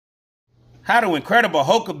How to Incredible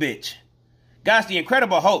Hulk a bitch. Guys, the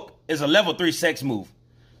Incredible Hulk is a level 3 sex move.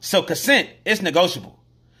 So consent is negotiable.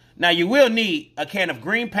 Now you will need a can of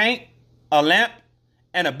green paint, a lamp,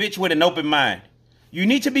 and a bitch with an open mind. You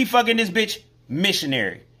need to be fucking this bitch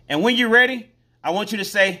missionary. And when you're ready, I want you to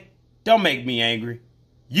say, don't make me angry.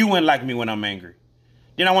 You wouldn't like me when I'm angry.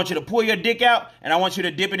 Then I want you to pull your dick out and I want you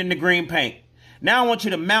to dip it in the green paint. Now I want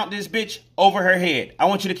you to mount this bitch over her head. I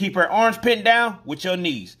want you to keep her arms pinned down with your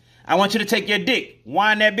knees. I want you to take your dick,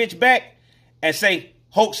 wind that bitch back, and say,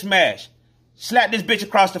 Hulk smash. Slap this bitch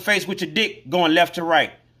across the face with your dick going left to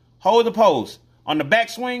right. Hold the pose. On the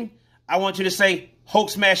backswing, I want you to say, Hulk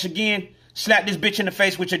smash again. Slap this bitch in the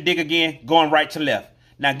face with your dick again, going right to left.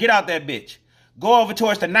 Now get out that bitch. Go over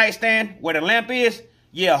towards the nightstand where the lamp is.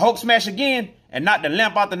 Yeah, Hulk smash again and knock the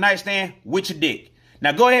lamp out the nightstand with your dick.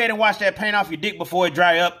 Now go ahead and wash that paint off your dick before it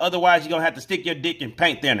dry up. Otherwise, you're going to have to stick your dick in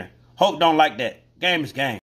paint thinner. Hulk don't like that. Game is game.